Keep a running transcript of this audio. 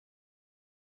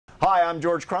Hi, I'm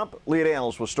George Crump, lead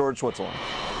analyst with Storage Switzerland.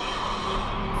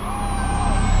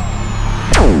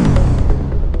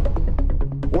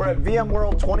 We're at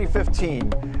VMworld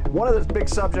 2015. One of the big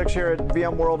subjects here at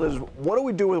VMworld is what do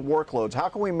we do with workloads? How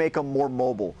can we make them more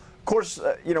mobile? Of course,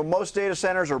 most data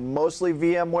centers are mostly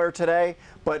VMware today,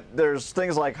 but there's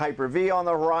things like Hyper-V on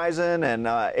the horizon and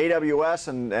AWS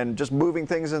and just moving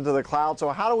things into the cloud. So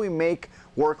how do we make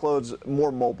workloads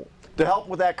more mobile? To help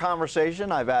with that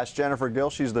conversation, I've asked Jennifer Gill,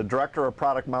 she's the Director of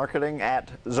Product Marketing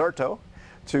at Zerto,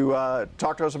 to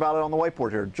talk to us about it on the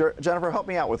whiteboard here. Jennifer, help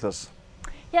me out with this.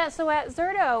 Yeah, so at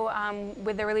Zerto,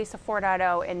 with the release of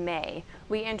 4.0 in May,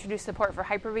 we introduced support for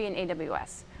Hyper-V and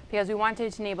AWS because we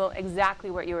wanted to enable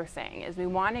exactly what you were saying, is we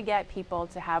want to get people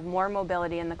to have more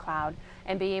mobility in the cloud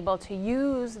and be able to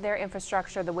use their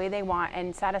infrastructure the way they want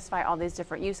and satisfy all these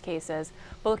different use cases.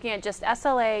 We're looking at just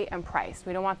SLA and price.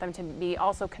 We don't want them to be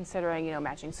also considering,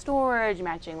 matching storage,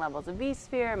 matching levels of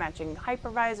vSphere, matching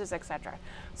hypervisors, etc.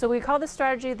 So we call this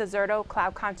strategy the Zerto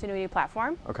Cloud Continuity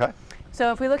Platform. Okay.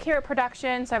 So if we look here at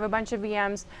production, so I have a bunch of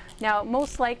VMs. Now,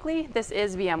 most likely, this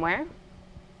is VMware.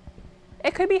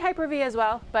 It could be Hyper-V as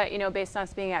well, but based on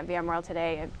us being at VMworld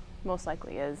today, it most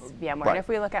likely is VMware. Right. And if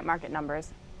we look at market numbers,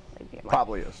 like VMware.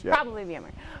 Probably is, yeah. Probably VMware.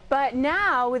 But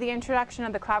now, with the introduction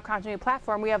of the Cloud Continuity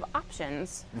Platform, we have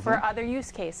options for other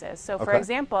use cases. So for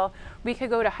example, we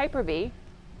could go to Hyper-V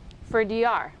for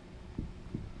DR.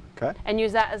 Okay. And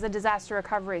use that as a disaster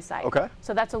recovery site. Okay.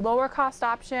 So that's a lower cost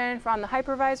option from the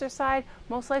hypervisor side.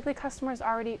 Most likely customers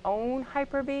already own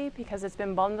Hyper-V because it's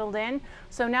been bundled in.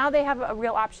 So now they have a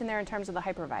real option there in terms of the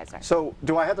hypervisor. So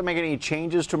do I have to make any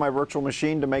changes to my virtual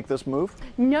machine to make this move?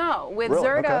 No, with Really?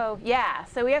 Zerto, Okay. yeah.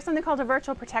 So we have something called a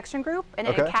virtual protection group, and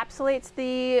it encapsulates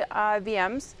the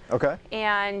VMs. Okay.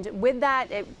 And with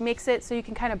that, it makes it so you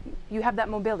can you have that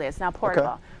mobility. It's now portable.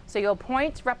 Okay. So you'll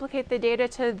replicate the data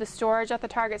to the storage at the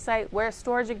target site. We're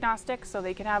storage agnostic, so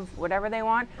they can have whatever they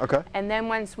want. Okay. And then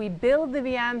once we build the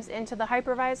VMs into the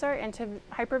hypervisor, into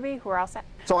Hyper-V, we're all set.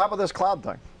 So how about this cloud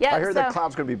thing? Yeah, I hear that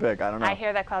cloud's going to be big. I don't know. I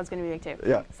hear that cloud's going to be big too.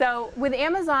 Yeah. So with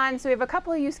Amazon, so we have a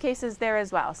couple of use cases there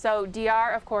as well. So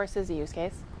DR, of course, is a use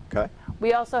case. Okay.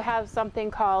 We also have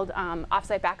something called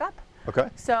Offsite Backup. Okay.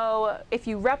 So if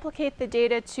you replicate the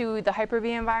data to the Hyper-V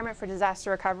environment for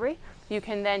disaster recovery, you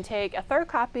can then take a third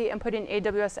copy and put in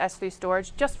AWS S3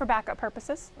 storage just for backup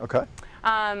purposes. Okay.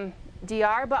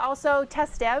 DR, but also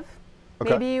test dev.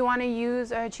 Okay. Maybe you want to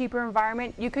use a cheaper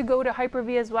environment. You could go to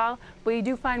Hyper-V as well, but you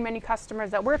do find many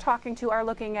customers that we're talking to are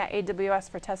looking at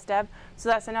AWS for test dev. So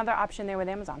that's another option there with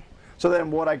Amazon. So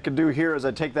then what I could do here is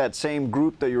I take that same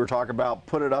group that you were talking about,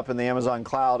 put it up in the Amazon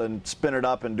cloud and spin it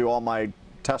up and do all my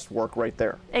test work right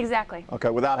there. Exactly.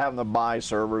 Okay, without having to buy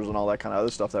servers and all that kind of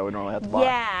other stuff that we normally have to buy.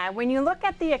 Yeah, when you look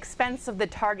at the expense of the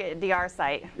target DR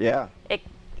site, yeah,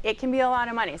 it can be a lot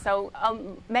of money. So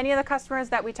many of the customers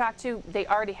that we talk to, they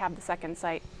already have the second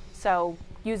site. So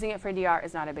using it for DR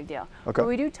is not a big deal. Okay. But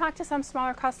we do talk to some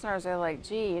smaller customers. They're like,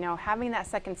 gee, having that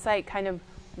second site kind of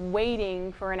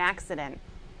waiting for an accident.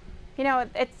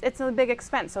 It's a big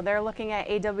expense. So they're looking at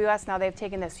AWS now. They've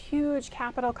taken this huge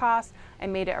capital cost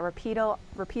and made it a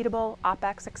repeatable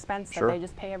OpEx expense that they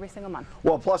just pay every single month.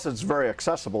 Well, plus it's very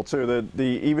accessible too.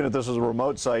 Even if this is a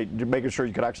remote site, making sure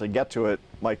you could actually get to it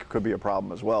could be a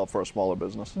problem as well for a smaller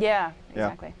business. Yeah,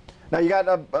 exactly. Yeah. Now you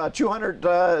got 200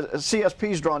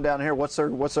 CSPs drawn down here. What's their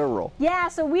role? Yeah,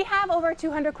 so we have over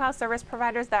 200 cloud service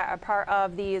providers that are part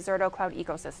of the Zerto Cloud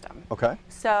ecosystem. Okay.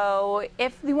 So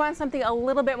if you want something a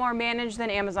little bit more managed than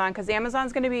Amazon, because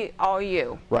Amazon's going to be all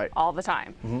you, all the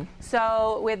time.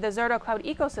 So with the Zerto Cloud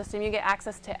ecosystem, you get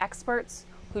access to experts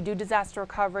who do disaster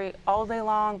recovery all day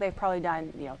long. They've probably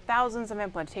done thousands of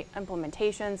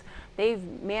implementations. They've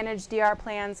managed DR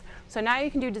plans. So now you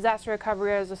can do disaster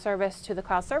recovery as a service to the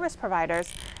cloud service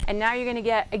providers. And now you're going to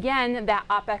get, again, that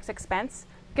OpEx expense.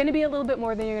 Going to be a little bit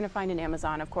more than you're going to find in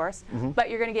Amazon, of course. But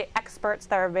you're going to get experts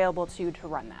that are available to you to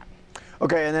run that.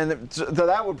 Okay, and then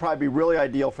that would probably be really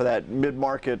ideal for that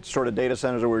mid-market sort of data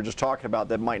centers that we were just talking about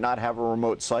that might not have a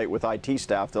remote site with IT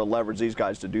staff. They'll leverage these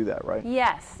guys to do that, right?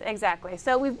 Yes, exactly.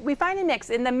 So we find a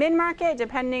mix. In the mid-market,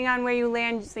 depending on where you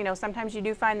land, sometimes you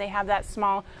do find they have that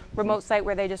small remote site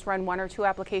where they just run 1 or 2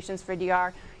 applications for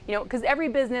DR. Because every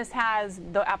business has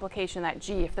the application that,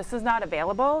 gee, if this is not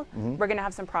available, we're going to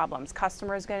have some problems.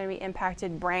 Customers going to be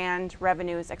impacted, brand,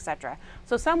 revenues, etc.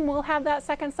 So some will have that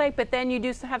second site, but then you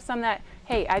do have some that,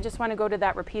 hey, I just want to go to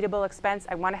that repeatable expense.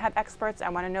 I want to have experts. I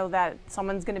want to know that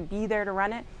someone's going to be there to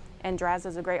run it. and DRaaS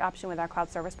is a great option with our cloud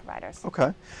service providers.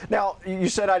 Okay. Now, you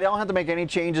said I don't have to make any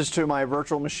changes to my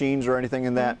virtual machines or anything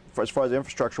in that as far as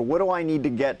infrastructure. What do I need to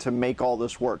get to make all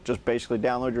this work? Just basically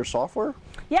download your software?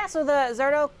 Yeah, so the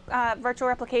Zerto virtual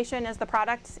replication is the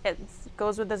product. It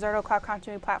goes with the Zerto Cloud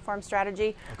Continuity Platform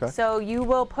strategy. Okay. So you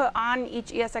will put on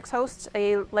each ESX host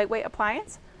a lightweight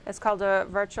appliance. It's called a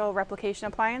virtual replication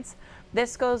appliance.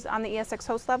 This goes on the ESX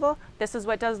host level. This is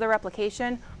what does the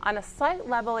replication. On a site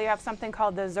level, you have something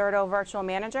called the Zerto Virtual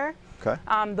Manager. Okay.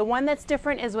 The one that's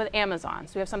different is with Amazon.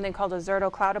 So we have something called a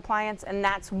Zerto Cloud Appliance, and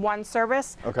that's one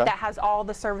service that has all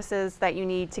the services that you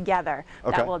need together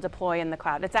that will deploy in the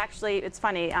cloud. It's actually, it's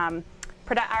funny.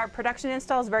 Our production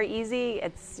install is very easy.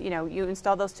 It's, you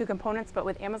install those two components, but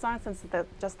with Amazon, since it's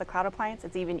just the cloud appliance,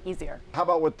 it's even easier. How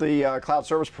about with the cloud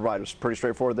service providers? Pretty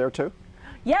straightforward there too?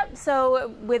 Yep,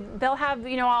 so they'll have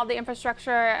all the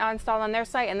infrastructure installed on their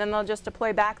site, and then they'll just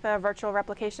deploy back the virtual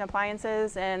replication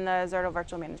appliances and the Zerto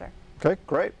Virtual Manager. Okay,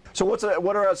 great. So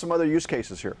what are some other use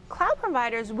cases here? Cloud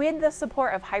providers with the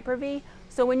support of Hyper-V.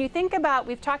 So when you think about,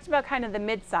 we've talked about kind of the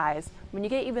mid-size, when you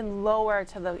get even lower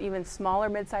to the even smaller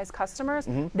mid-size customers,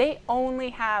 they only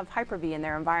have Hyper-V in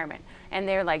their environment. And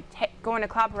they're like, hey, going to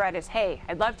cloud providers, hey,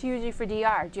 I'd love to use you for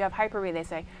DR. Do you have Hyper-V? They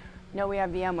say, no, we have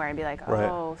VMware, and be like,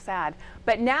 oh, sad.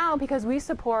 But now, because we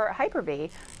support Hyper-V,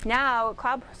 now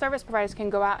cloud service providers can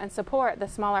go out and support the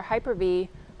smaller Hyper-V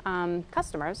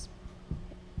customers,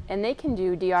 and they can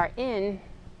do DR in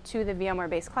to the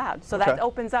VMware-based cloud. So that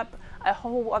opens up a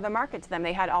whole other market to them.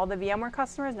 They had all the VMware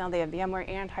customers, now they have VMware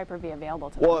and Hyper-V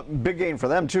available to them. Well, big gain for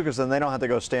them too, because then they don't have to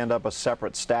go stand up a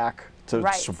separate stack to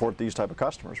support these type of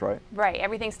customers, right? Right,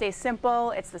 everything stays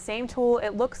simple, it's the same tool,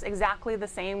 it looks exactly the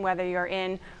same whether you're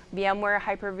in VMware,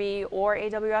 Hyper-V, or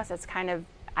AWS. It's kind of,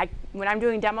 when I'm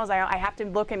doing demos, I have to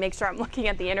look and make sure I'm looking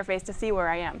at the interface to see where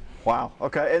I am. Wow.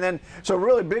 Okay. And then, so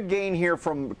really big gain here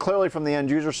clearly from the end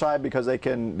user side, because they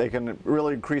can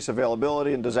really increase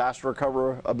availability and disaster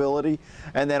recoverability,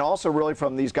 and then also really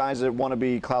from these guys that want to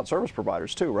be cloud service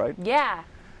providers too, right? Yeah.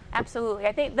 Absolutely.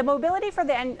 I think the mobility for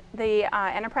the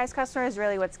enterprise customer is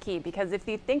really what's key, because if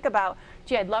you think about,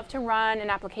 gee, I'd love to run an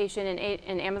application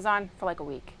in Amazon for like a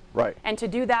week. Right. And to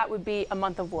do that would be a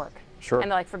month of work. Sure.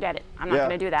 And they're like, forget it. I'm not going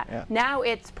to do that. Yeah. Now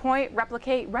it's point,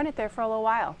 replicate, run it there for a little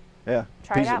while. Yeah.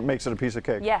 Try it out. Makes it a piece of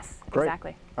cake. Yes,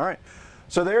 exactly. All right.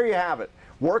 So there you have it.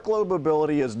 Workload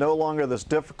mobility is no longer this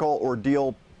difficult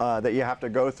ordeal that you have to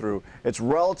go through. It's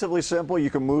relatively simple.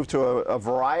 You can move to a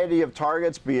variety of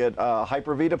targets, be it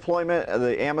Hyper-V deployment,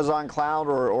 the Amazon cloud,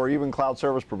 or even cloud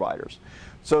service providers.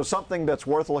 So something that's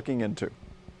worth looking into.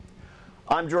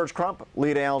 I'm George Crump,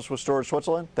 lead analyst with Storage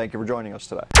Switzerland. Thank you for joining us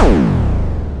today.